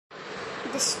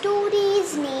The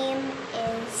story's name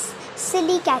is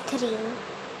Silly Catherine.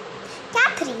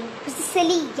 Catherine was a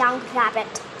silly young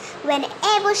rabbit.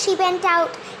 Whenever she went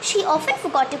out, she often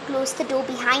forgot to close the door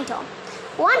behind her.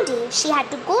 One day, she had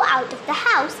to go out of the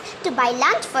house to buy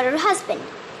lunch for her husband,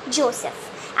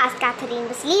 Joseph. As Catherine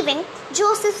was leaving,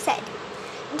 Joseph said,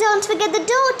 "Don't forget the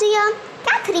door, dear."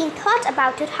 Catherine thought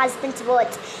about her husband's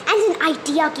words, and an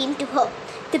idea came to her.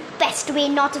 The best way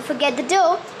not to forget the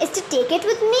door is to take it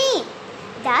with me.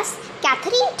 Thus,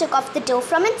 Catherine took off the door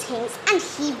from its hinges and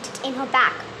heaved it in her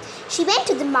bag. She went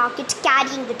to the market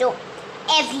carrying the door.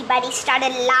 Everybody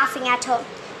started laughing at her.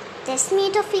 This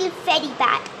made her feel very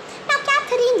bad. Now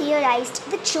Catherine realized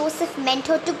that Joseph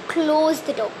meant her to close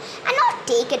the door and not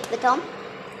take it with her.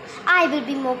 "I will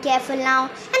be more careful now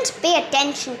and pay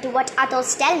attention to what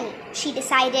others tell me," she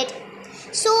decided.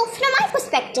 So, from my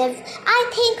perspective, I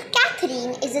think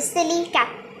Catherine is a silly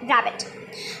rabbit.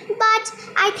 But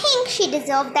I think she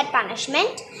deserved that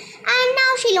punishment, and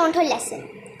now she learned her lesson.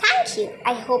 Thank you.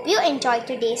 I hope you enjoyed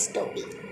today's story.